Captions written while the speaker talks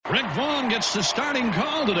Rick Vaughn gets the starting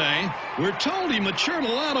call today. We're told he matured a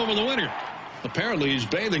lot over the winter. Apparently he's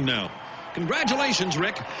bathing now. Congratulations,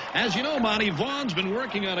 Rick. As you know, Monty, Vaughn's been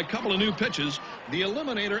working on a couple of new pitches, the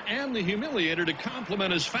Eliminator and the Humiliator, to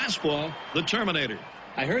complement his fastball, the Terminator.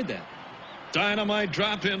 I heard that. Dynamite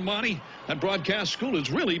drop in, Monty. That broadcast school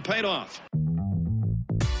has really paid off.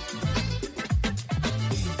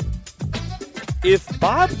 If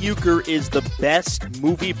Bob Uecker is the best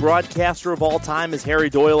movie broadcaster of all time as Harry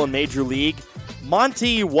Doyle in Major League,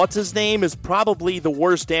 Monty What's-His-Name is probably the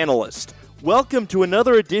worst analyst. Welcome to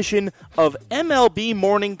another edition of MLB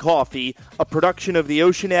Morning Coffee, a production of the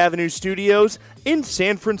Ocean Avenue Studios in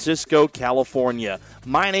San Francisco, California.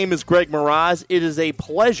 My name is Greg Meraz. It is a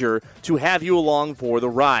pleasure to have you along for the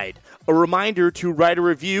ride. A reminder to write a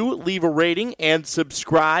review, leave a rating, and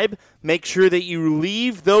subscribe. Make sure that you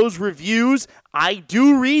leave those reviews. I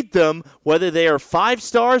do read them, whether they are 5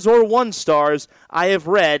 stars or 1 stars. I have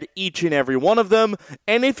read each and every one of them.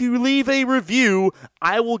 And if you leave a review,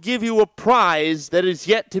 I will give you a prize that is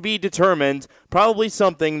yet to be determined, probably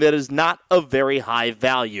something that is not of very high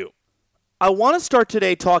value. I want to start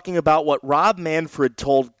today talking about what Rob Manfred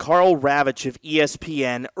told Karl Ravech of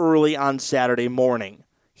ESPN early on Saturday morning.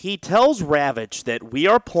 He tells Ravech that we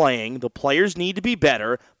are playing, the players need to be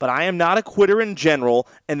better, but I am not a quitter in general,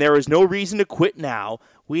 and there is no reason to quit now.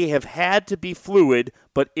 We have had to be fluid,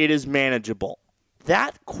 but it is manageable.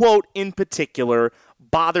 That quote in particular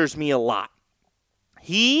bothers me a lot.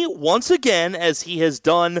 He, once again, as he has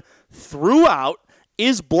done throughout,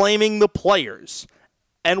 is blaming the players.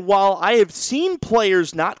 And while I have seen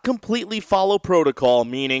players not completely follow protocol,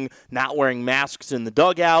 meaning not wearing masks in the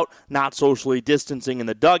dugout, not socially distancing in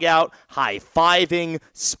the dugout, high-fiving,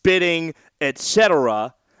 spitting,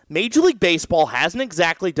 etc., Major League Baseball hasn't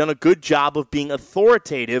exactly done a good job of being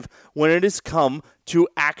authoritative when it has come to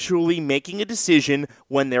actually making a decision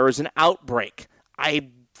when there is an outbreak. I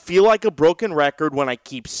feel like a broken record when I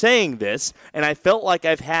keep saying this, and I felt like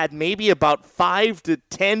I've had maybe about 5 to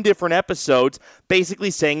 10 different episodes basically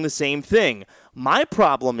saying the same thing. My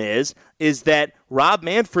problem is that Rob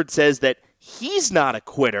Manfred says that he's not a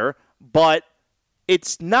quitter, but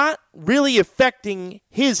it's not really affecting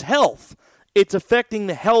his health. It's affecting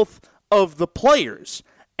the health of the players.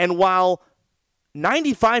 And while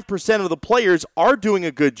 95% of the players are doing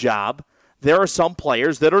a good job, there are some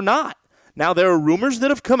players that are not. Now, there are rumors that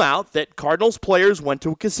have come out that Cardinals players went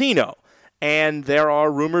to a casino, and there are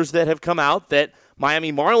rumors that have come out that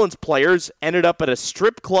Miami Marlins players ended up at a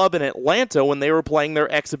strip club in Atlanta when they were playing their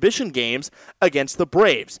exhibition games against the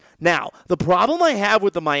Braves. Now, the problem I have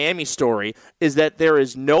with the Miami story is that there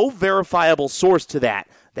is no verifiable source to that.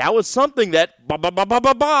 That was something that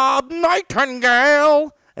Bob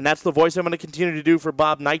Nightingale, and that's the voice I'm going to continue to do for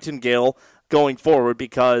Bob Nightingale going forward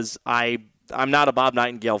because I'm not a Bob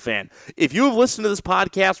Nightingale fan. If you have listened to this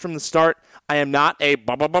podcast from the start, I am not a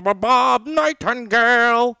Bob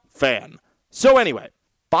Nightingale fan. So anyway,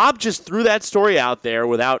 Bob just threw that story out there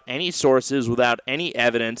without any sources, without any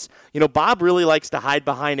evidence. You know, Bob really likes to hide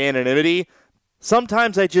behind anonymity.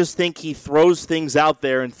 Sometimes I just think he throws things out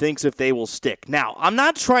there and thinks if they will stick. Now, I'm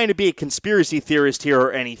not trying to be a conspiracy theorist here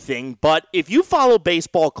or anything, but if you follow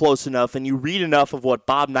baseball close enough and you read enough of what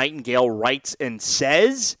Bob Nightingale writes and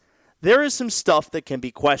says, there is some stuff that can be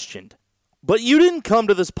questioned. But you didn't come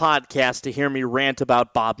to this podcast to hear me rant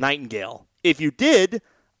about Bob Nightingale. If you did,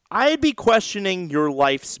 I'd be questioning your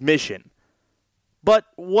life's mission. But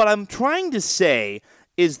what I'm trying to say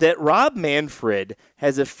is that Rob Manfred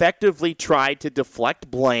has effectively tried to deflect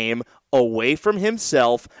blame away from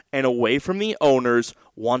himself and away from the owners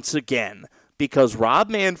once again. Because Rob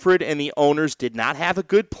Manfred and the owners did not have a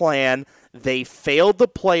good plan. They failed the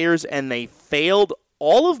players and they failed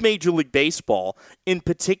all of Major League Baseball, in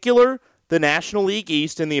particular the National League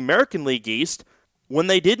East and the American League East, when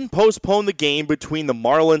they didn't postpone the game between the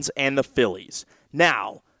Marlins and the Phillies.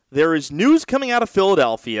 Now, there is news coming out of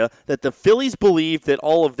Philadelphia that the Phillies believe that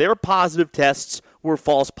all of their positive tests were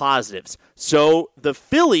false positives. So the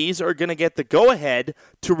Phillies are going to get the go-ahead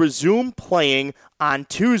to resume playing on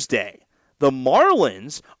Tuesday. The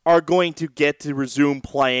Marlins are going to get to resume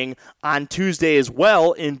playing on Tuesday as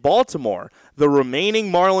well in Baltimore. The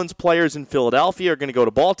remaining Marlins players in Philadelphia are going to go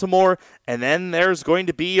to Baltimore, and then there's going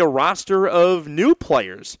to be a roster of new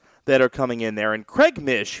players that are coming in there. And Craig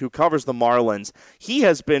Mish, who covers the Marlins, he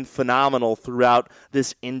has been phenomenal throughout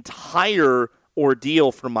this entire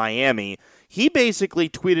ordeal for Miami. He basically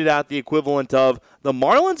tweeted out the equivalent of, the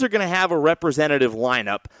Marlins are going to have a representative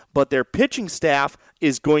lineup, but their pitching staff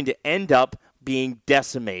is going to end up being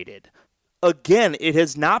decimated. Again, it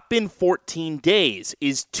has not been 14 days.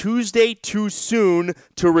 Is Tuesday too soon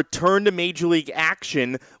to return to Major League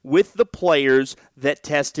action with the players that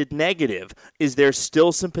tested negative? Is there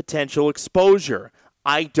still some potential exposure?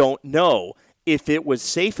 I don't know. If it was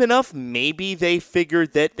safe enough, maybe they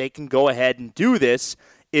figured that they can go ahead and do this.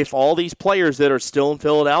 If all these players that are still in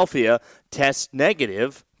Philadelphia test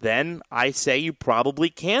negative, then I say you probably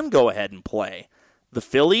can go ahead and play. The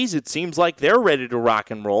Phillies, it seems like they're ready to rock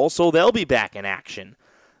and roll, so they'll be back in action.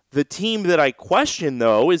 The team that I question,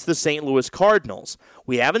 though, is the St. Louis Cardinals.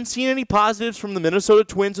 We haven't seen any positives from the Minnesota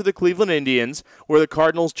Twins or the Cleveland Indians, where the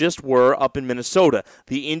Cardinals just were up in Minnesota.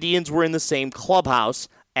 The Indians were in the same clubhouse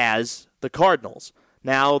as the Cardinals.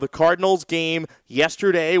 Now, the Cardinals game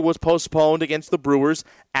yesterday was postponed against the Brewers,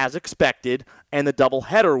 as expected, and the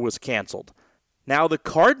doubleheader was canceled. Now, the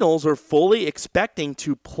Cardinals are fully expecting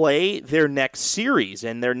to play their next series,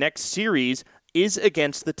 and their next series is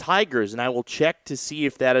against the Tigers, and I will check to see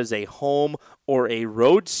if that is a home or a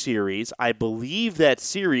road series. I believe that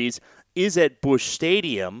series is at Busch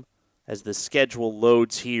Stadium, as the schedule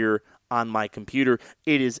loads here on my computer.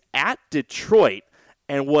 It is at Detroit,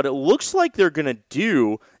 and what it looks like they're going to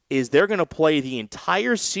do is they're going to play the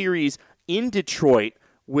entire series in Detroit,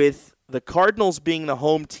 with the Cardinals being the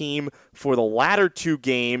home team for the latter two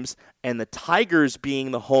games and the Tigers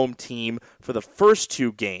being the home team for the first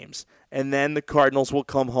two games. And then the Cardinals will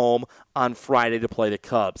come home on Friday to play the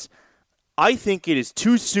Cubs. I think it is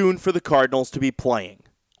too soon for the Cardinals to be playing.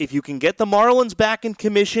 If you can get the Marlins back in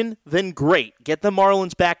commission, then great. Get the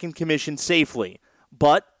Marlins back in commission safely.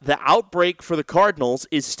 But the outbreak for the Cardinals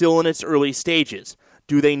is still in its early stages.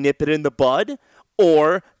 Do they nip it in the bud,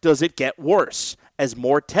 or does it get worse? As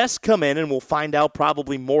more tests come in, and we'll find out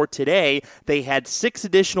probably more today, they had 6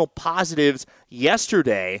 additional positives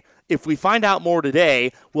yesterday. If we find out more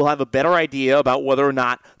today, we'll have a better idea about whether or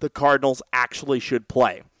not the Cardinals actually should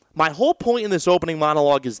play. My whole point in this opening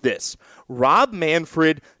monologue is this. Rob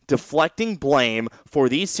Manfred deflecting blame for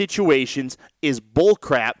these situations is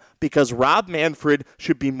bullcrap, because Rob Manfred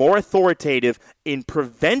should be more authoritative in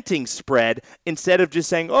preventing spread instead of just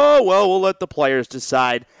saying, oh, well, we'll let the players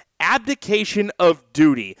decide. Abdication of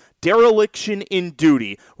duty, dereliction in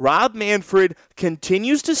duty. Rob Manfred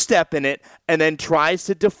continues to step in it and then tries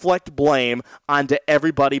to deflect blame onto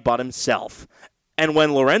everybody but himself. And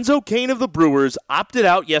when Lorenzo Cain of the Brewers opted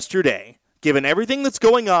out yesterday, given everything that's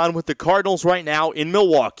going on with the Cardinals right now in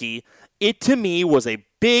Milwaukee, it to me was a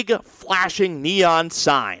big flashing neon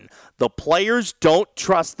sign. The players don't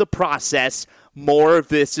trust the process. More of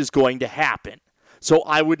this is going to happen. So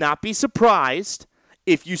I would not be surprised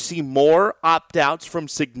if you see more opt-outs from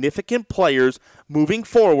significant players moving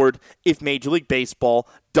forward if Major League Baseball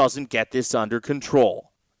doesn't get this under control.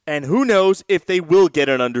 And who knows if they will get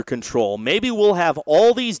it under control. Maybe we'll have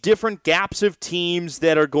all these different gaps of teams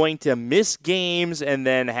that are going to miss games and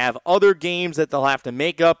then have other games that they'll have to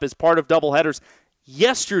make up as part of doubleheaders.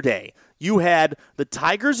 Yesterday, you had the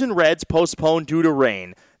Tigers and Reds postponed due to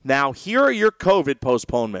rain. Now, here are your COVID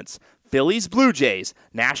postponements. Phillies, Blue Jays,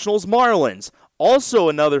 Nationals, Marlins, also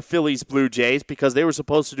another Phillies, Blue Jays because they were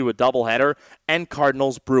supposed to do a doubleheader, and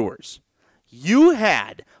Cardinals, Brewers. You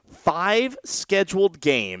had 5 scheduled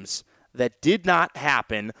games that did not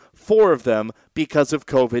happen, 4 of them because of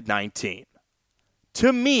COVID-19.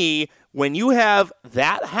 To me, when you have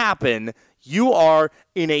that happen, you are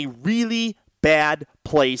in a really bad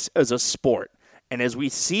place as a sport. And as we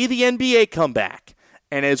see the NBA come back,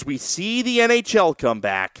 and as we see the NHL come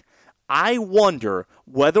back, I wonder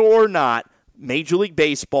whether or not Major League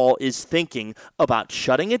Baseball is thinking about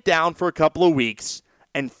shutting it down for a couple of weeks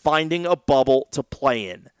and finding a bubble to play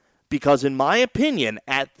in. Because in my opinion,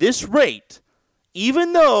 at this rate,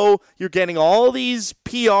 even though you're getting all these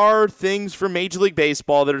PR things from Major League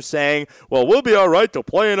Baseball that are saying, well, we'll be all right to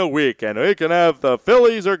play in a week, and we can have the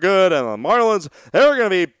Phillies are good, and the Marlins, they're going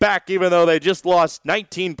to be back even though they just lost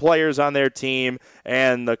 19 players on their team,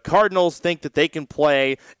 and the Cardinals think that they can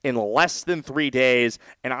play in less than 3 days,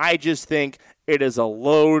 and I just think it is a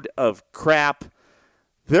load of crap.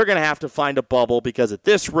 They're going to have to find a bubble because at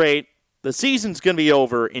this rate, the season's going to be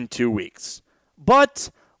over in 2 weeks.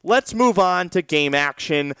 But let's move on to game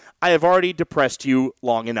action. I have already depressed you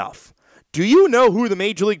long enough. Do you know who the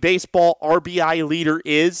Major League Baseball RBI leader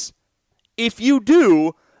is? If you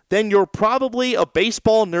do, then you're probably a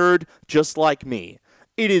baseball nerd just like me.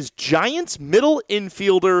 It is Giants middle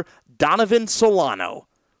infielder Donovan Solano.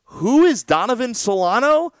 Who is Donovan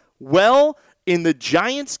Solano? Well, in the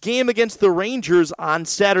Giants game against the Rangers on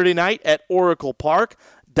Saturday night at Oracle Park,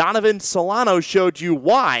 Donovan Solano showed you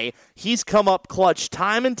why he's come up clutch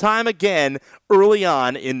time and time again early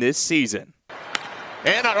on in this season.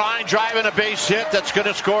 And a line drive and a base hit that's going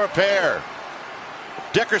to score a pair.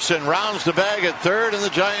 Dickerson rounds the bag at third, and the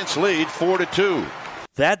Giants lead 4-2.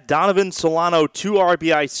 That Donovan Solano 2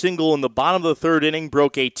 RBI single in the bottom of the third inning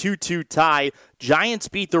broke a 2-2 tie. Giants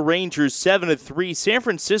beat the Rangers 7-3. San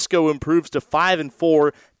Francisco improves to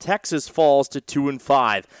 5-4. Texas falls to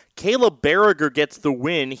 2-5. Caleb Berriger gets the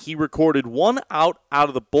win. He recorded 1 out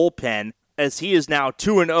of the bullpen. As he is now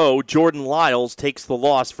 2-0, Jordan Lyles takes the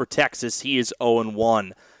loss for Texas. He is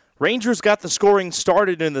 0-1. Rangers got the scoring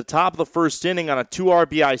started in the top of the first inning on a 2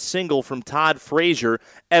 RBI single from Todd Frazier.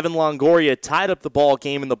 Evan Longoria tied up the ball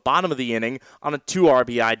game in the bottom of the inning on a 2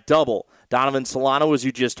 RBI double. Donovan Solano, as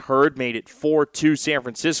you just heard, made it 4-2 San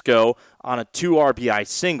Francisco on a 2 RBI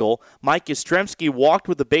single. Mike Yastrzemski walked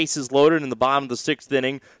with the bases loaded in the bottom of the sixth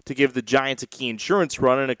inning to give the Giants a key insurance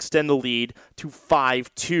run and extend the lead to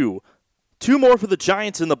 5-2. 2 more for the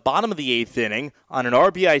Giants in the bottom of the eighth inning on an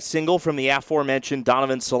RBI single from the aforementioned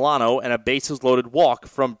Donovan Solano and a bases-loaded walk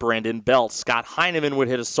from Brandon Belt. Scott Heineman would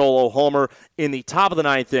hit a solo homer in the top of the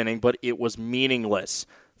ninth inning, but it was meaningless.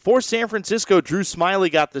 For San Francisco, Drew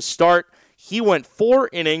Smyly got the start. He went 4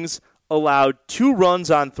 innings, allowed 2 runs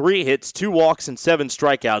on 3 hits, 2 walks, and 7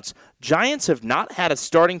 strikeouts. Giants have not had a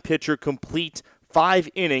starting pitcher complete 5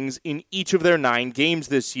 innings in each of their 9 games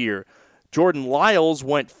this year. Jordan Lyles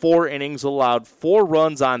went 4 innings, allowed 4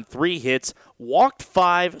 runs on 3 hits, walked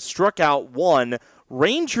 5, struck out 1.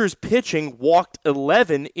 Rangers pitching walked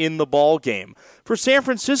 11 in the ballgame. For San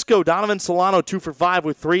Francisco, Donovan Solano 2 for 5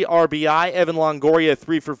 with 3 RBI. Evan Longoria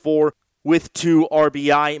 3 for 4 with 2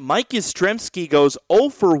 RBI. Mike Yastrzemski goes 0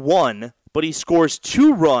 for 1, but he scores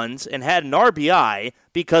 2 runs and had an RBI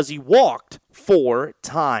because he walked 4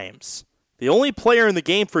 times. The only player in the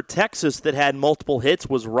game for Texas that had multiple hits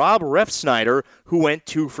was Rob Refsnyder, who went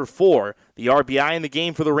 2 for 4. The RBI in the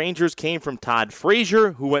game for the Rangers came from Todd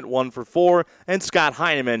Frazier, who went 1 for 4, and Scott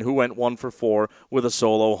Heineman, who went 1 for 4 with a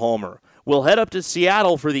solo homer. We'll head up to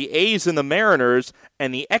Seattle for the A's and the Mariners,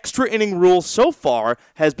 and the extra inning rule so far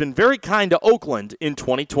has been very kind to Oakland in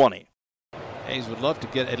 2020. A's would love to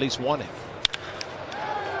get at least 1 in.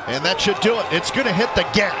 And that should do it. It's going to hit the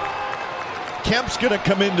gap. Kemp's going to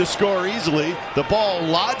come in to score easily. The ball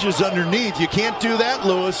lodges underneath. You can't do that,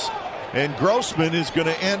 Lewis. And Grossman is going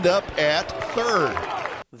to end up at third.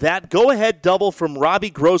 That go-ahead double from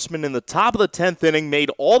Robbie Grossman in the top of the 10th inning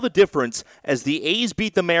made all the difference as the A's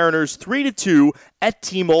beat the Mariners 3-2 at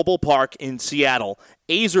T-Mobile Park in Seattle.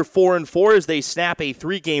 A's are 4-4 as they snap a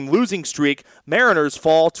 3-game losing streak. Mariners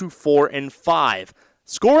fall to 4-5.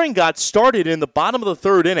 Scoring got started in the bottom of the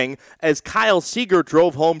third inning as Kyle Seager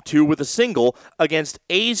drove home 2 with a single against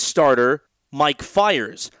A's starter Mike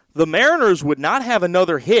Fiers. The Mariners would not have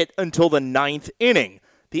another hit until the 9th inning.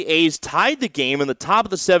 The A's tied the game in the top of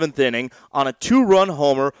the 7th inning on a 2-run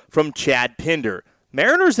homer from Chad Pinder.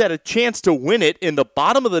 Mariners had a chance to win it in the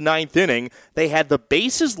bottom of the 9th inning. They had the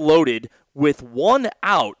bases loaded with 1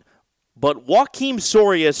 out. But Joakim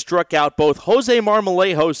Soria struck out both Jose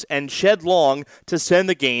Marmolejos and Shed Long to send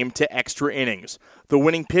the game to extra innings. The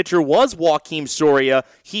winning pitcher was Joakim Soria.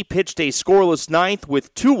 He pitched a scoreless 9th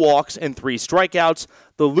with 2 walks and 3 strikeouts.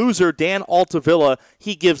 The loser, Dan Altavilla,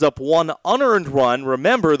 he gives up 1 unearned run.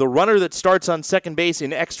 Remember, the runner that starts on second base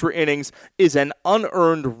in extra innings is an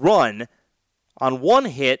unearned run on 1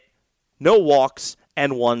 hit, no walks,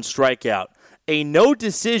 and 1 strikeout. A no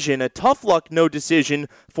decision, a tough luck no decision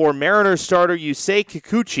for Mariners starter Yusei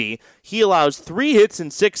Kikuchi. He allows 3 hits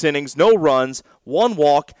in 6 innings, no runs, 1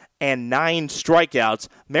 walk, and 9 strikeouts.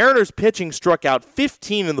 Mariners pitching struck out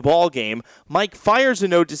 15 in the ballgame. Mike Fiers a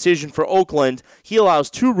no decision for Oakland. He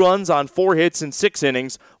allows 2 runs on 4 hits in 6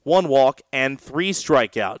 innings, 1 walk, and 3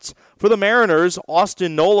 strikeouts. For the Mariners,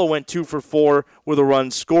 Austin Nola went 2 for 4 with a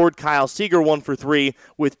run scored. Kyle Seager 1 for 3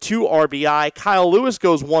 with 2 RBI. Kyle Lewis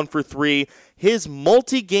goes 1 for 3. His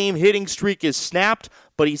multi-game hitting streak is snapped,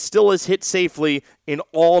 but he still has hit safely in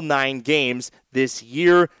all 9 games this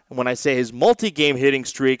year. And when I say his multi-game hitting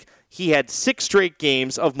streak, he had 6 straight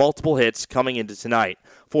games of multiple hits coming into tonight.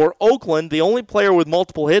 For Oakland, the only player with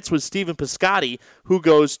multiple hits was Stephen Piscotty, who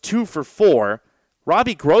goes 2 for 4.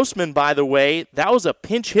 Robbie Grossman, by the way, that was a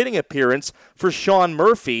pinch hitting appearance for Sean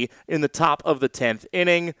Murphy in the top of the 10th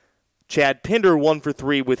inning. Chad Pinder 1 for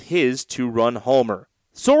 3 with his 2-run homer.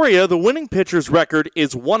 Soria, the winning pitcher's record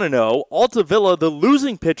is 1-0. Altavilla, the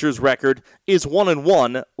losing pitcher's record is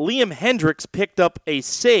 1-1. Liam Hendricks picked up a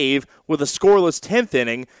save with a scoreless 10th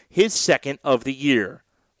inning, his 2nd of the year.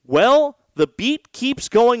 Well, the beat keeps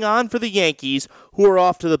going on for the Yankees, who are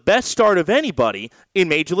off to the best start of anybody in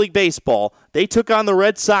Major League Baseball. They took on the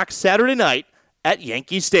Red Sox Saturday night at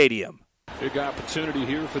Yankee Stadium. Big opportunity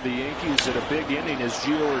here for the Yankees at a big inning as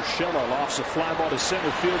Gio Urshela lofts a fly ball to center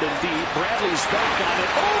field and deep. Bradley's back on it,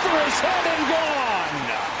 over his head and gone.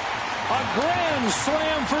 A grand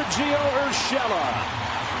slam for Gio Urshela.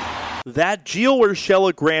 That Gio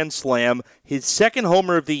Urshela grand slam, his second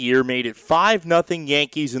homer of the year, made it 5-0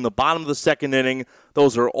 Yankees in the bottom of the second inning.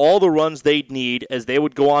 Those are all the runs they'd need as they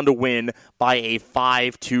would go on to win by a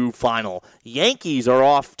 5-2 final. Yankees are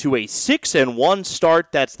off to a 6-1 start.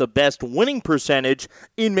 That's the best winning percentage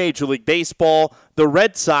in Major League Baseball. The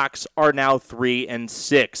Red Sox are now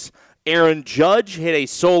 3-6. Aaron Judge hit a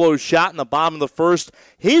solo shot in the bottom of the first,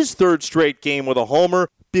 his third straight game with a homer,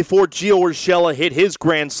 before Gio Urshela hit his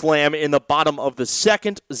grand slam in the bottom of the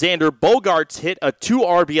second. Xander Bogaerts hit a 2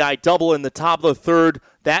 RBI double in the top of the third.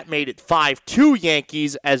 That made it 5-2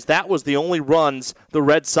 Yankees, as that was the only runs the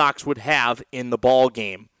Red Sox would have in the ball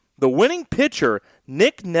game. The winning pitcher,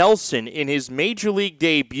 Nick Nelson, in his Major League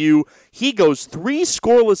debut, he goes 3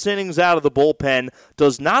 scoreless innings out of the bullpen,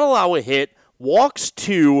 does not allow a hit, walks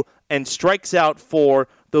 2, and strikes out 4.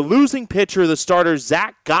 The losing pitcher, the starter,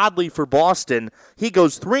 Zach Godley for Boston, he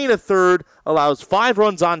goes 3 1/3, allows 5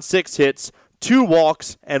 runs on 6 hits, 2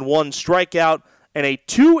 walks, and 1 strikeout, and a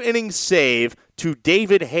 2-inning save to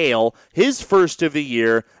David Hale, his first of the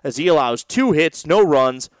year, as he allows 2 hits, no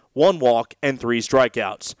runs, 1 walk, and 3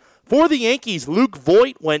 strikeouts. For the Yankees, Luke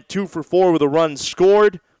Voit went 2 for 4 with a run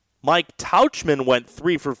scored. Mike Tauchman went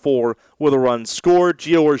 3 for 4 with a run scored.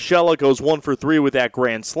 Gio Urshela goes 1 for 3 with that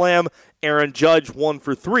grand slam. Aaron Judge 1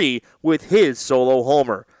 for 3 with his solo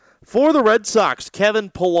homer. For the Red Sox,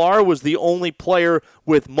 Kevin Pillar was the only player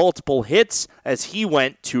with multiple hits as he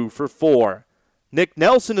went 2 for 4. Nick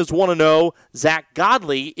Nelson is 1-0. Zach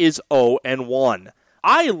Godley is 0-1.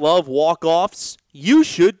 I love walk-offs. You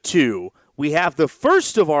should too. We have the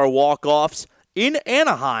first of our walk-offs in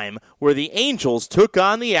Anaheim, where the Angels took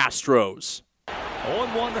on the Astros.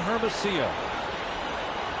 0-1 to Hermosillo.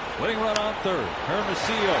 Winning run on third.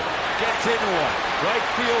 Hermosillo gets into one. Right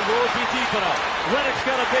field will be deep enough. Reddick's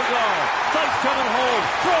got a big arm. Fight's coming home.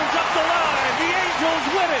 Throws up the line. The Angels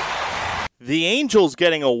win it. The Angels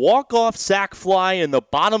getting a walk-off sac fly in the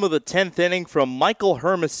bottom of the 10th inning from Michael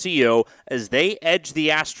Hermosillo as they edge the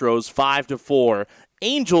Astros 5-4.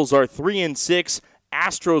 Angels are 3-6.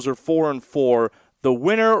 Astros are 4-4. The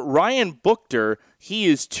winner, Ryan Buchter, he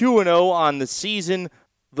is 2-0 on the season.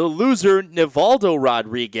 The loser, Nivaldo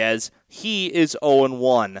Rodriguez, he is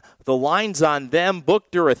 0-1. The lines on them,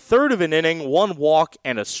 Buchter a third of an inning, 1 walk,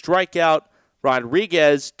 and a strikeout.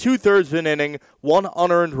 Rodriguez, 2/3 of an inning, 1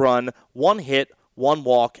 unearned run, 1 hit, 1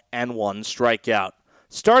 walk, and 1 strikeout.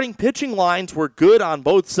 Starting pitching lines were good on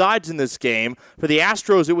both sides in this game. For the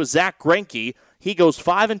Astros, it was Zach Greinke. He goes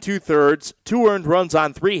 5 2/3, 2 earned runs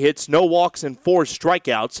on 3 hits, no walks, and 4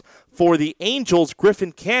 strikeouts. For the Angels,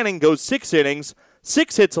 Griffin Canning goes 6 innings,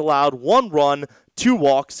 6 hits allowed, 1 run, 2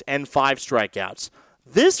 walks, and 5 strikeouts.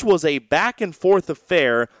 This was a back-and-forth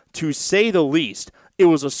affair, to say the least. It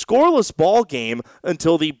was a scoreless ball game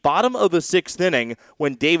until the bottom of the 6th inning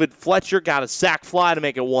when David Fletcher got a sac fly to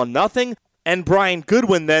make it 1-0, and Brian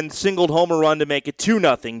Goodwin then singled home a run to make it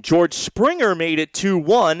 2-0. George Springer made it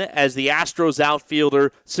 2-1 as the Astros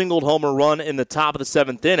outfielder singled home a run in the top of the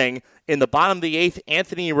 7th inning. In the bottom of the 8th,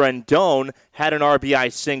 Anthony Rendon had an RBI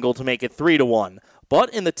single to make it 3-1.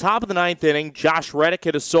 But in the top of the 9th inning, Josh Reddick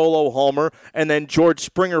hit a solo homer, and then George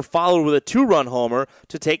Springer followed with a 2-run homer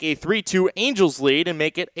to take a 3-2 Angels lead and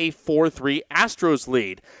make it a 4-3 Astros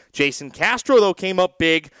lead. Jason Castro, though, came up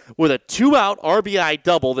big with a 2-out RBI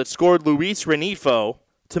double that scored Luis Renifo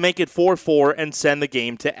to make it 4-4 and send the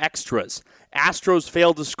game to extras. Astros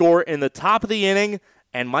failed to score in the top of the inning,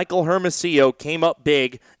 and Michael Hermosillo came up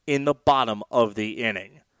big in the bottom of the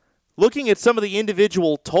inning. Looking at some of the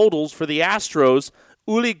individual totals for the Astros,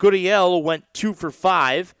 Uli Gurriel went 2 for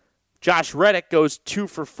 5. Josh Reddick goes 2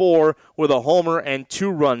 for 4 with a homer and 2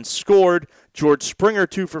 runs scored. George Springer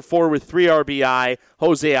 2 for 4 with 3 RBI.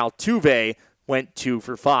 Jose Altuve went 2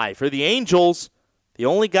 for 5. For the Angels, the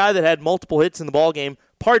only guy that had multiple hits in the ballgame,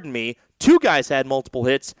 2 guys had multiple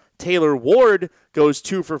hits. Taylor Ward goes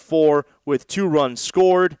 2 for 4 with 2 runs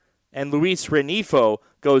scored. And Luis Renifo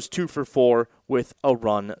goes 2 for 4 with a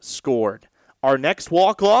run scored. Our next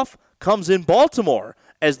walk-off comes in Baltimore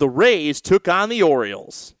as the Rays took on the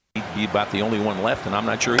Orioles. He'd be about the only one left, and I'm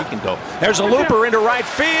not sure he can go. There's a looper into right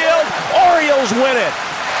field. Orioles win it.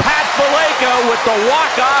 Pat Vallejo with the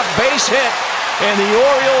walk-off base hit, and the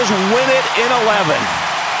Orioles win it in 11.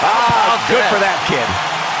 Good for that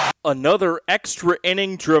kid. Another extra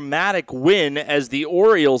inning dramatic win as the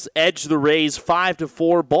Orioles edge the Rays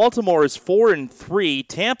 5-4. Baltimore is 4-3.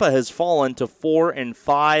 Tampa has fallen to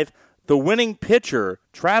 4-5. The winning pitcher,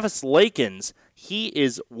 Travis Lakins, he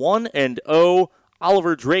is 1-0.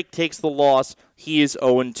 Oliver Drake takes the loss. He is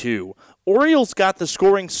 0-2. Orioles got the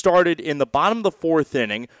scoring started in the bottom of the fourth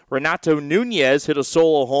inning. Renato Nunez hit a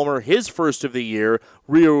solo homer, his first of the year.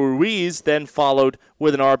 Rio Ruiz then followed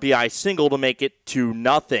with an RBI single to make it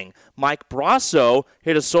 2-0. Mike Brasso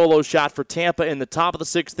hit a solo shot for Tampa in the top of the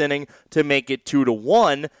sixth inning to make it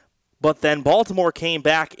 2-1. But then Baltimore came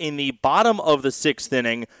back in the bottom of the sixth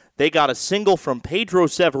inning. They got a single from Pedro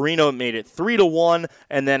Severino, made it 3-1,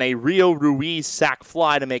 and then a Rio Ruiz sac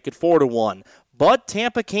fly to make it 4-1. But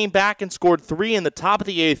Tampa came back and scored 3 in the top of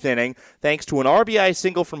the eighth inning, thanks to an RBI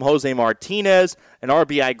single from Jose Martinez, an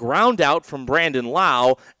RBI ground out from Brandon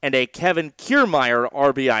Lau, and a Kevin Kiermaier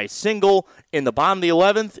RBI single. In the bottom of the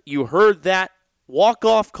 11th, you heard that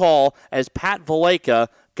walk-off call as Pat Valaika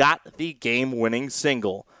got the game-winning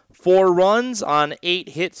single. 4 runs on 8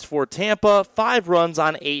 hits for Tampa, 5 runs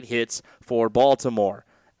on 8 hits for Baltimore.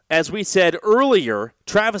 As we said earlier,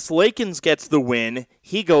 Travis Lakins gets the win.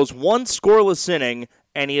 He goes 1 scoreless inning,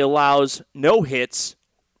 and he allows no hits,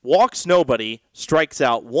 walks nobody, strikes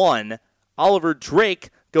out 1. Oliver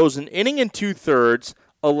Drake goes an inning and 2/3,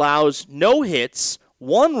 allows no hits,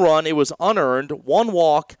 1 run, it was unearned, 1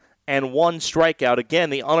 walk, and 1 strikeout.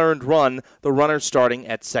 Again, the unearned run, the runner starting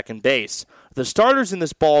at second base. The starters in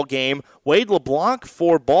this ball game, Wade LeBlanc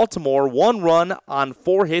for Baltimore, 1 run on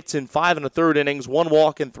 4 hits in 5 1/3 innings, 1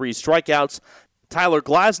 walk and 3 strikeouts. Tyler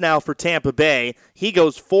Glasnow for Tampa Bay, he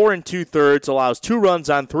goes 4 2/3, allows 2 runs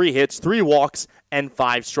on 3 hits, 3 walks, and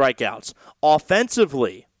 5 strikeouts.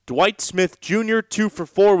 Offensively, Dwight Smith Jr., 2 for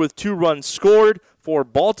 4 with 2 runs scored. For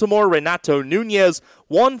Baltimore, Renato Nunez,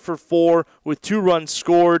 1 for 4 with 2 runs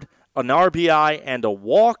scored, an RBI, and a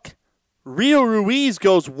walk. Rio Ruiz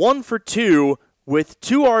goes 1 for 2 with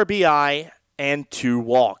 2 RBI and 2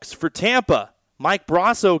 walks. For Tampa, Mike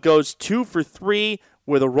Brasso goes 2 for 3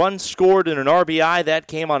 with a run scored and an RBI. That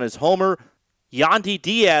came on his homer. Yandy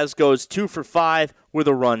Diaz goes 2 for 5 with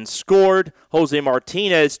a run scored. Jose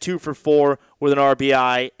Martinez 2 for 4 with an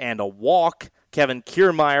RBI and a walk. Kevin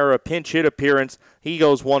Kiermaier, a pinch hit appearance. He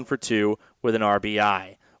goes 1 for 2 with an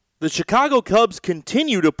RBI. The Chicago Cubs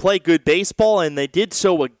continue to play good baseball, and they did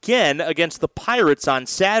so again against the Pirates on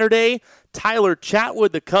Saturday. Tyler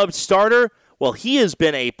Chatwood, the Cubs starter, well, he has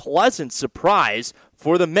been a pleasant surprise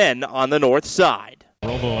for the men on the north side.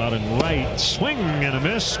 Robo out in right, swing and a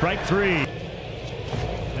miss, strike 3.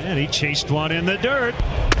 And he chased one in the dirt.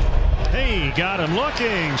 Hey, got him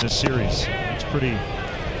looking. This series, it's pretty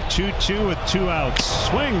 2-2 with 2 outs.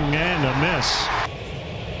 Swing and a miss.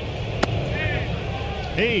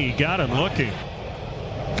 Hey, got him looking.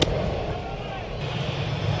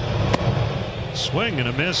 Swing and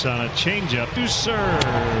a miss on a changeup. 2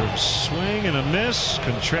 serves. Swing and a miss.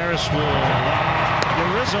 Contreras will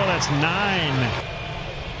allow Rizzo. That's 9.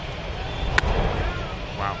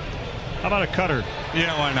 Wow. How about a cutter?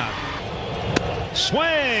 Yeah, why not?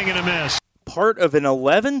 Swing and a miss. Part of an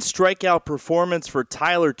 11 strikeout performance for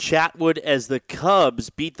Tyler Chatwood as the Cubs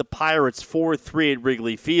beat the Pirates 4-3 at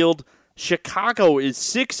Wrigley Field. Chicago is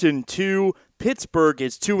 6-2. Pittsburgh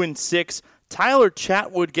is 2-6. Tyler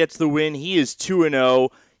Chatwood gets the win. He is 2-0.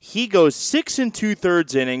 He goes 6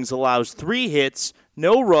 2/3 innings, allows 3 hits,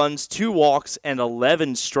 no runs, 2 walks, and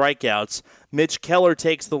 11 strikeouts. Mitch Keller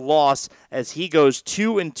takes the loss as he goes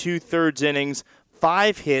 2 2/3 innings,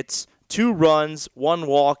 5 hits, 2 runs, 1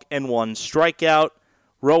 walk, and 1 strikeout.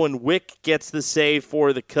 Rowan Wick gets the save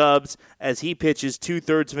for the Cubs as he pitches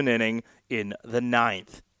 2/3 of an inning in the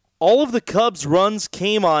 9th. All of the Cubs' runs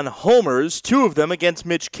came on homers, 2 of them against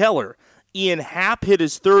Mitch Keller. Ian Happ hit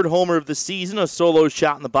his 3rd homer of the season, a solo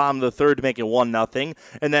shot in the bottom of the 3rd to make it 1-0.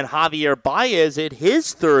 And then Javier Baez hit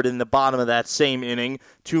his 3rd in the bottom of that same inning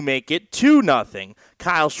to make it 2-0.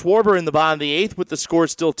 Kyle Schwarber in the bottom of the 8th with the score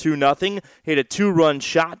still 2-0, hit a 2-run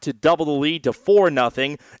shot to double the lead to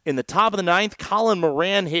 4-0. In the top of the 9th, Colin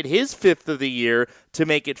Moran hit his 5th of the year to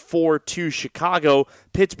make it 4-2 Chicago.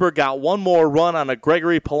 Pittsburgh got 1 more run on a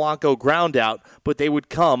Gregory Polanco groundout, but they would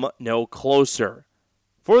come no closer.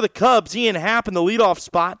 For the Cubs, Ian Happ in the leadoff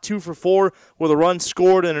spot, 2 for 4 with a run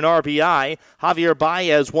scored and an RBI. Javier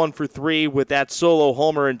Baez 1 for 3 with that solo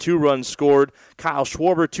homer and 2 runs scored. Kyle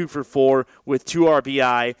Schwarber 2 for 4 with 2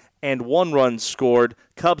 RBI and 1 run scored.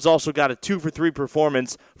 Cubs also got a 2 for 3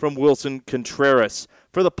 performance from Wilson Contreras.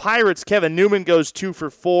 For the Pirates, Kevin Newman goes 2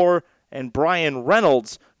 for 4 and Brian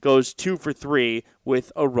Reynolds goes 2 for 3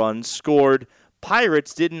 with a run scored.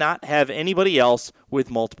 Pirates did not have anybody else with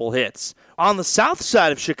multiple hits. On the south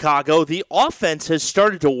side of Chicago, the offense has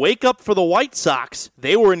started to wake up for the White Sox.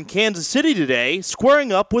 They were in Kansas City today,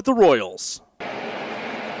 squaring up with the Royals.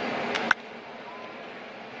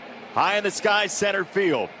 High in the sky, center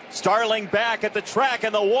field. Starling back at the track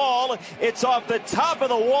and the wall. It's off the top of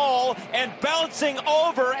the wall and bouncing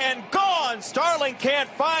over and gone. Starling can't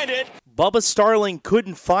find it. Bubba Starling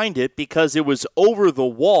couldn't find it because it was over the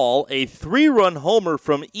wall. A 3-run homer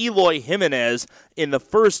from Eloy Jimenez in the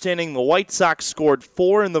first inning. The White Sox scored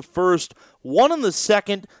 4 in the first, 1 in the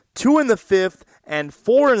second, 2 in the fifth, and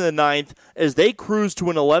 4 in the ninth as they cruised to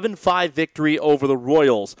an 11-5 victory over the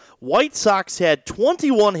Royals. White Sox had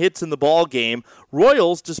 21 hits in the ball game.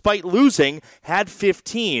 Royals, despite losing, had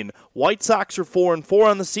 15. White Sox are 4-4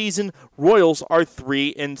 on the season. Royals are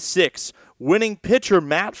 3-6. Winning pitcher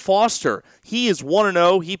Matt Foster, he is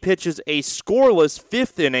 1-0. He pitches a scoreless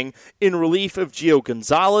fifth inning in relief of Gio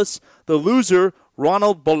Gonzalez. The loser,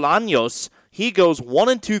 Ronald Bolaños, he goes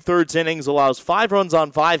 1 2/3 innings, allows 5 runs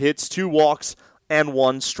on 5 hits, 2 walks, and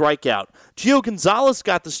 1 strikeout. Gio Gonzalez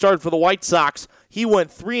got the start for the White Sox. He went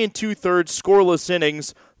 3 2/3 scoreless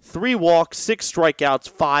innings, 3 walks, 6 strikeouts,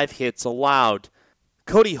 5 hits allowed.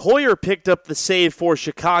 Cody Hoyer picked up the save for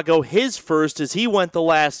Chicago, his first, as he went the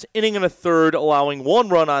last inning and a third, allowing 1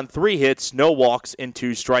 run on 3 hits, no walks, and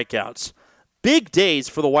 2 strikeouts. Big days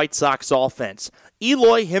for the White Sox offense.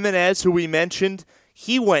 Eloy Jimenez, who we mentioned,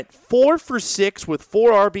 he went 4 for 6 with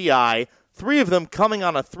 4 RBI, 3 of them coming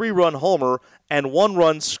on a 3-run homer, and 1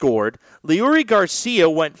 run scored. Leury Garcia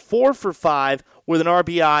went 4 for 5 with an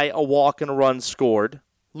RBI, a walk, and a run scored.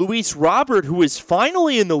 Luis Robert, who is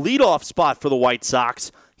finally in the leadoff spot for the White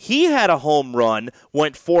Sox, he had a home run,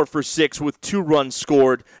 went 4 for 6 with 2 runs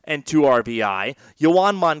scored and 2 RBI.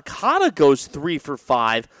 Yoan Moncada goes 3 for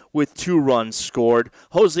 5 with 2 runs scored.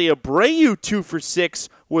 Jose Abreu 2 for 6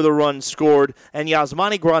 with a run scored. And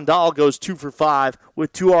Yasmani Grandal goes 2 for 5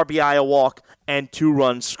 with 2 RBI, a walk, and 2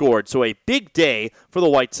 runs scored. So a big day for the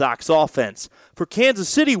White Sox offense. For Kansas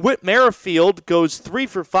City, Whit Merrifield goes 3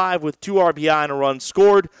 for 5 with 2 RBI and a run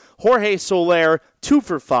scored. Jorge Soler 2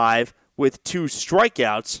 for 5 with 2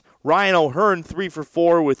 strikeouts. Ryan O'Hearn 3 for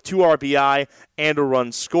 4 with 2 RBI and a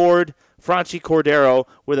run scored. Franchi Cordero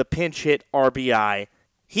with a pinch hit RBI.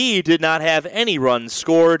 He did not have any runs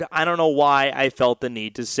scored. I don't know why I felt the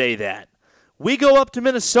need to say that. We go up to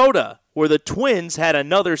Minnesota, where the Twins had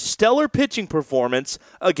another stellar pitching performance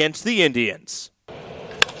against the Indians.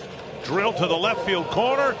 Drill to the left field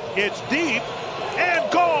corner. It's deep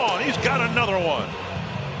and gone. He's got another one.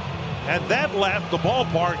 And that left the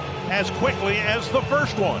ballpark as quickly as the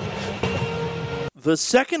first one. The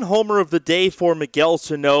second homer of the day for Miguel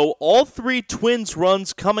Sano, all 3 Twins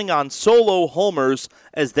runs coming on solo homers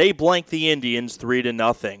as they blank the Indians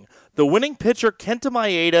 3-0. The winning pitcher, Kenta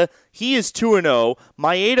Maeda, he is 2-0.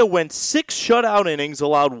 Maeda went 6 shutout innings,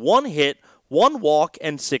 allowed 1 hit, 1 walk,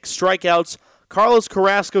 and 6 strikeouts. Carlos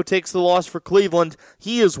Carrasco takes the loss for Cleveland.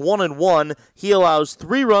 He is 1-1. He allows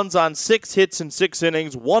 3 runs on 6 hits in 6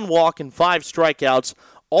 innings, 1 walk, and 5 strikeouts.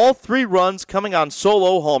 All 3 runs coming on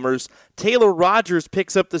solo homers. Taylor Rogers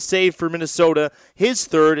picks up the save for Minnesota, his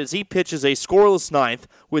third, as he pitches a scoreless ninth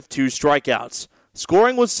with 2 strikeouts.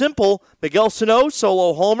 Scoring was simple. Miguel Sano,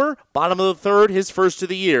 solo homer, bottom of the third, his first of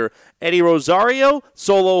the year. Eddie Rosario,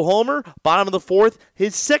 solo homer, bottom of the fourth,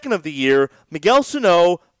 his second of the year. Miguel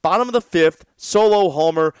Sano, bottom of the fifth, solo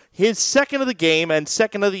homer, his second of the game and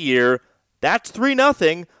second of the year. That's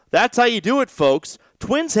 3-0. That's how you do it, folks.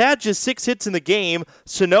 Twins had just 6 hits in the game.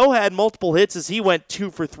 Sano had multiple hits as he went 2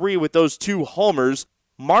 for 3 with those 2 homers.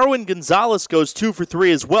 Marwin Gonzalez goes 2 for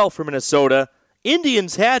 3 as well for Minnesota.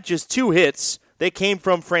 Indians had just 2 hits. They came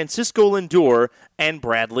from Francisco Lindor and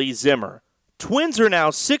Bradley Zimmer. Twins are now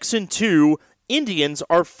 6-2. Indians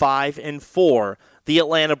are 5-4. The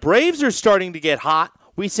Atlanta Braves are starting to get hot.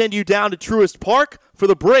 We send you down to Truist Park for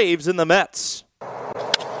the Braves and the Mets.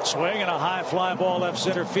 Swing and a high fly ball left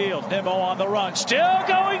center field. Nimmo on the run. Still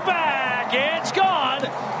going back. It's gone.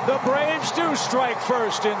 The Braves do strike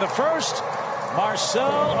first in the first. Marcell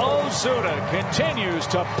Ozuna continues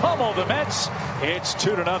to pummel the Mets. It's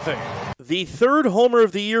 2-0. The third homer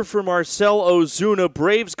of the year for Marcell Ozuna.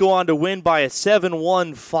 Braves go on to win by a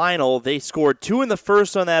 7-1 final. They scored 2 in the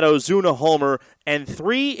first on that Ozuna homer and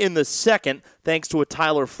 3 in the second, thanks to a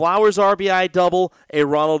Tyler Flowers RBI double, a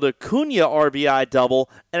Ronald Acuna RBI double,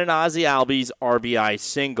 and an Ozzie Albies RBI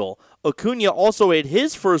single. Acuna also hit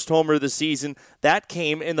his first homer of the season. That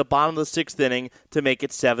came in the bottom of the 6th inning to make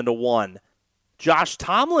it 7-1. Josh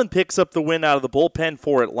Tomlin picks up the win out of the bullpen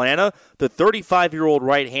for Atlanta. The 35-year-old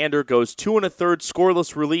right-hander goes 2 1/3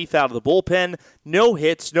 scoreless relief out of the bullpen. No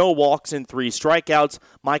hits, no walks, and 3 strikeouts.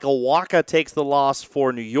 Michael Wacha takes the loss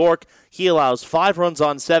for New York. He allows 5 runs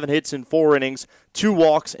on 7 hits in 4 innings, 2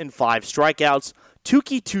 walks, and 5 strikeouts.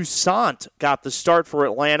 Touki Toussaint got the start for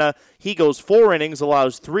Atlanta. He goes 4 innings,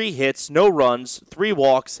 allows 3 hits, no runs, 3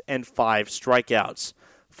 walks, and 5 strikeouts.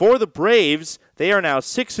 For the Braves, they are now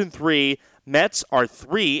 6-3. Mets are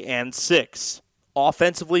 3-6.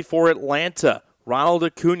 Offensively for Atlanta, Ronald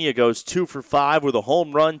Acuna goes 2 for 5 with a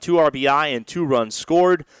home run, 2 RBI, and 2 runs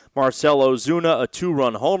scored. Marcell Ozuna, a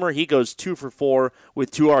 2-run homer. He goes 2 for 4 with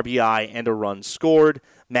 2 RBI and a run scored.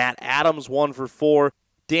 Matt Adams, 1 for 4.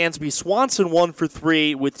 Dansby Swanson, 1 for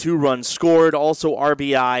 3 with 2 runs scored. Also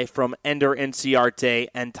RBI from Ender Inciarte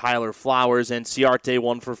and Tyler Flowers. Inciarte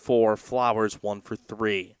 1 for 4, Flowers 1 for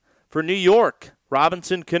 3. For New York,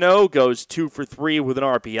 Robinson Cano goes 2 for 3 with an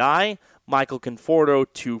RBI. Michael Conforto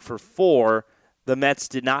 2 for 4. The Mets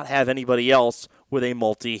did not have anybody else with a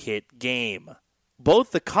multi-hit game.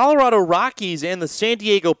 Both the Colorado Rockies and the San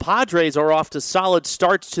Diego Padres are off to solid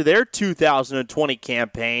starts to their 2020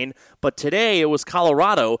 campaign, but today it was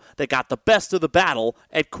Colorado that got the best of the battle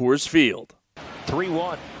at Coors Field.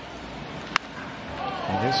 3-1.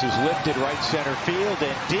 And this is lifted right center field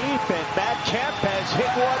and deep, and Matt Kemp has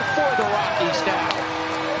hit one for the Rockies now.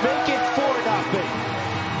 Make it 4-0.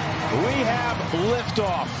 We have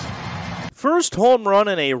liftoff. First home run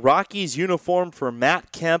in a Rockies uniform for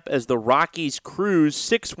Matt Kemp as the Rockies cruise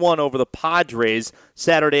 6-1 over the Padres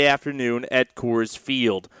Saturday afternoon at Coors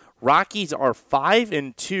Field. Rockies are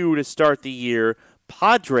 5-2 to start the year.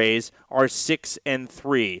 Padres are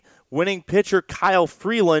 6-3. Winning pitcher Kyle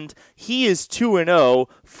Freeland, he is 2-0.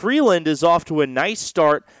 Freeland is off to a nice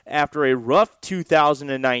start after a rough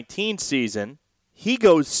 2019 season. He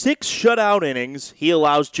goes 6 shutout innings. He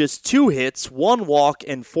allows just 2 hits, 1 walk,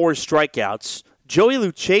 and 4 strikeouts. Joey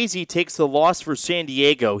Lucchesi takes the loss for San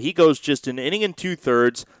Diego. He goes just an inning and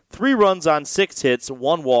 2/3, 3 runs on 6 hits,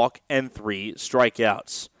 1 walk, and 3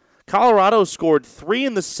 strikeouts. Colorado scored 3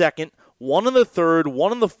 in the second, 1 in the third,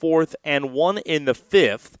 1 in the fourth, and 1 in the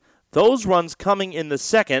fifth. Those runs coming in the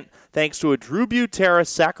second thanks to a Drew Butera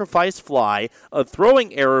sacrifice fly, a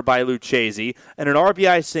throwing error by Lucchesi, and an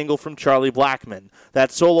RBI single from Charlie Blackmon.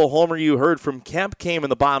 That solo homer you heard from Kemp came in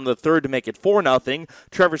the bottom of the third to make it 4-0.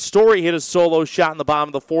 Trevor Story hit a solo shot in the bottom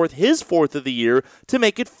of the fourth, his 4th of the year, to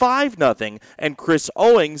make it 5-0. And Chris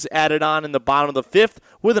Owings added on in the bottom of the 5th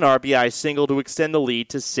with an RBI single to extend the lead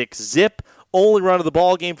to 6-zip. Only run of the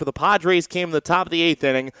ball game for the Padres came in the top of the 8th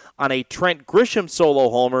inning on a Trent Grisham solo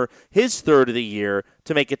homer, his 3rd of the year,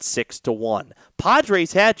 to make it 6-1.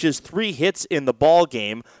 Padres had just 3 hits in the ball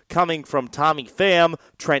game, coming from Tommy Pham,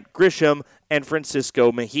 Trent Grisham, and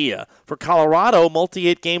Francisco Mejia. For Colorado,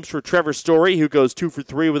 multi-hit games for Trevor Story, who goes 2 for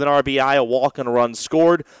 3 with an RBI, a walk, and a run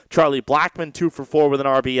scored. Charlie Blackmon 2 for 4 with an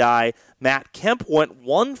RBI. Matt Kemp went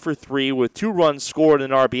 1 for 3 with 2 runs scored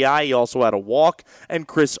and an RBI. He also had a walk. And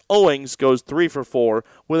Chris Owings goes 3 for 4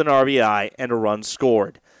 with an RBI and a run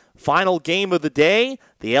scored. Final game of the day,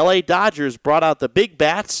 the LA Dodgers brought out the big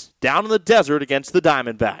bats down in the desert against the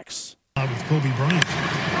Diamondbacks. With Kobe Bryant.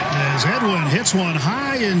 As Edwin hits one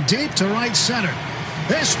high and deep to right center.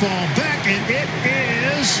 This ball back, and it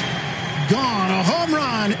is gone. A home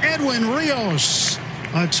run, Edwin Rios.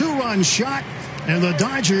 A 2-run shot, and the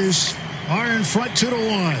Dodgers are in front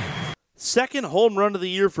 2-1. Second home run of the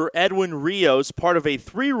year for Edwin Rios, part of a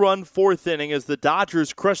 3-run 4th inning as the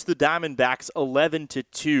Dodgers crushed the Diamondbacks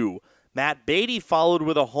 11-2. Matt Beatty followed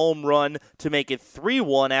with a home run to make it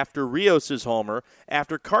 3-1 after Rios' homer,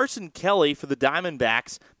 after Carson Kelly for the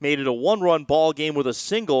Diamondbacks made it a 1-run ball game with a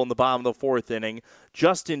single in the bottom of the 4th inning.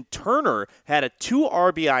 Justin Turner had a 2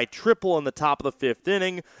 RBI triple in the top of the 5th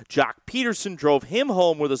inning. Jock Peterson drove him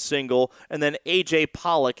home with a single, and then A.J.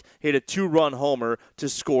 Pollock hit a 2-run homer to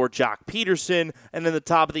score Jock Peterson. And in the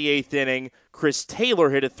top of the 8th inning, Chris Taylor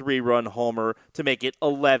hit a 3-run homer to make it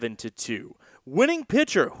 11-2. Winning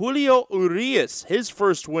pitcher Julio Urias, his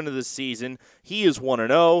first win of the season. He is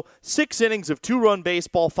 1-0. 6 innings of 2-run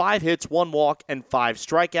baseball, 5 hits, 1 walk, and 5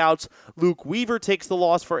 strikeouts. Luke Weaver takes the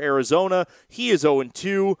loss for Arizona. He is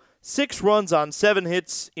 0-2. 6 runs on 7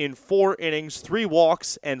 hits in 4 innings, 3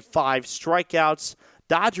 walks, and 5 strikeouts.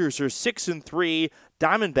 Dodgers are 6-3.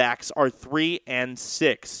 Diamondbacks are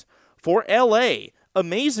 3-6. For L.A.,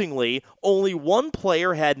 amazingly, only one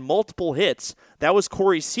player had multiple hits. That was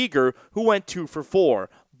Corey Seager, who went 2 for 4.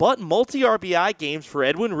 But multi-RBI games for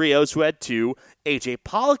Edwin Rios, who had 2, A.J.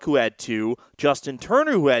 Pollock, who had 2, Justin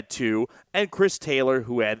Turner, who had 2, and Chris Taylor,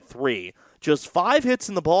 who had 3. Just 5 hits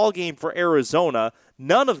in the ballgame for Arizona.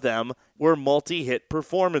 None of them were multi-hit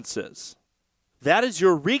performances. That is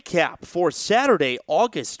your recap for Saturday,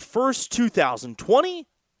 August 1st, 2020.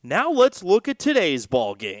 Now let's look at today's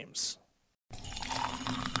ball games.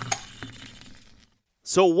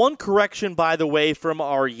 So one correction, by the way, from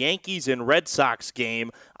our Yankees and Red Sox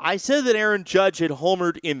game. I said that Aaron Judge had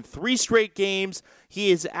homered in 3 straight games.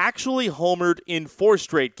 He is actually homered in 4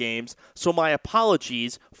 straight games, so my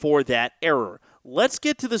apologies for that error. Let's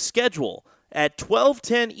get to the schedule. At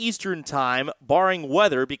 12:10 Eastern Time, barring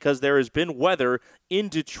weather, because there has been weather in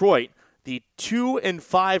Detroit, the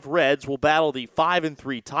 2-5 Reds will battle the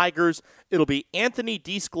 5-3 Tigers. It'll be Anthony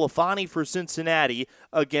DeSclafani for Cincinnati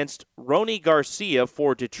against Ronny Garcia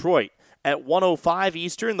for Detroit. At 1:05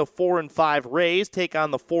 Eastern, the 4-5 Rays take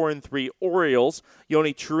on the 4-3 Orioles.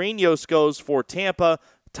 Yoni Chirinos goes for Tampa.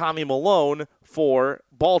 Tommy Malone for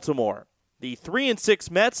Baltimore. The 3-6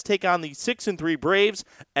 Mets take on the 6-3 Braves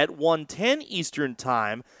at 1:10 Eastern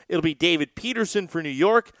Time. It'll be David Peterson for New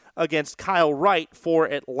York against Kyle Wright for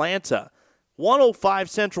Atlanta. 1:05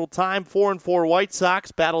 Central Time, 4-4 White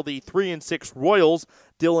Sox battle the 3-6 Royals.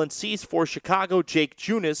 Dylan Cease for Chicago, Jake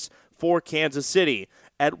Junis for Kansas City.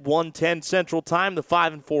 At 1:10 Central Time, the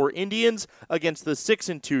 5-4 Indians against the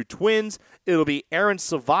 6-2 Twins. It'll be Aaron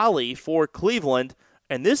Savali for Cleveland.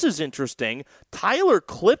 And this is interesting. Tyler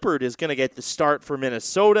Clippard is going to get the start for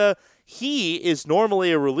Minnesota. He is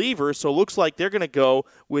normally a reliever, so it looks like they're going to go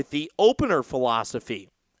with the opener philosophy.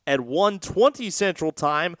 At 1:20 Central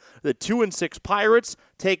Time, the 2-6 Pirates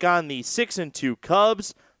take on the 6-2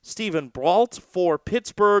 Cubs. Stephen Brault for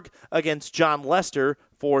Pittsburgh against John Lester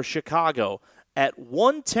for Chicago. At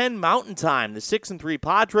 1:10 Mountain Time, the 6-3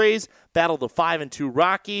 Padres battle the 5-2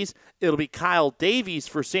 Rockies. It'll be Kyle Davies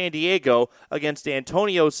for San Diego against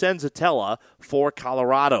Antonio Senzatella for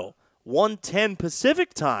Colorado. 1:10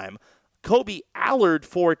 Pacific Time, Kobe Allard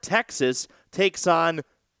for Texas takes on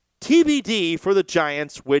TBD for the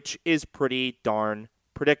Giants, which is pretty darn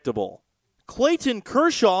predictable. Clayton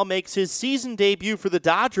Kershaw makes his season debut for the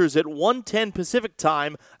Dodgers at 1:10 Pacific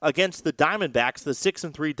Time against the Diamondbacks, the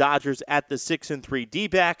 6-3 Dodgers at the 6-3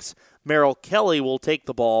 D-backs. Merrill Kelly will take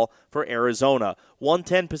the ball for Arizona.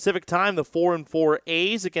 1:10 Pacific Time, the 4-4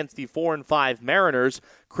 A's against the 4-5 Mariners.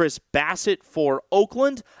 Chris Bassett for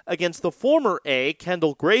Oakland against the former A,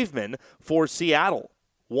 Kendall Graveman, for Seattle.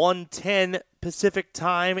 1:10 Pacific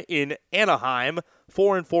Time in Anaheim.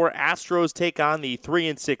 4-4 Astros take on the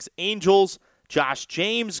 3-6 Angels. Josh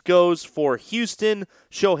James goes for Houston.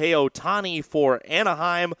 Shohei Ohtani for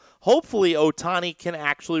Anaheim. Hopefully Ohtani can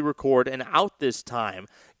actually record an out this time.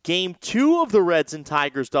 Game 2 of the Reds and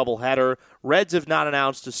Tigers doubleheader. Reds have not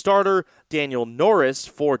announced a starter. Daniel Norris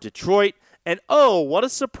for Detroit. And oh, what a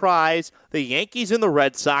surprise. The Yankees and the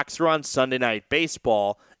Red Sox are on Sunday Night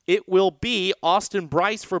Baseball. It will be Austin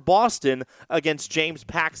Bryce for Boston against James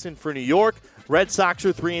Paxton for New York. Red Sox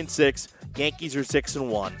are 3-6. Yankees are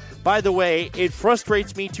 6-1. By the way, it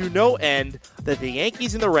frustrates me to no end that the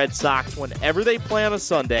Yankees and the Red Sox, whenever they play on a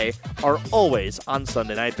Sunday, are always on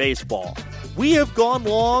Sunday Night Baseball. We have gone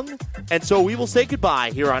long, and so we will say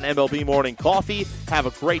goodbye here on MLB Morning Coffee. Have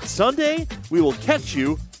a great Sunday. We will catch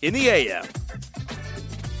you in the AM.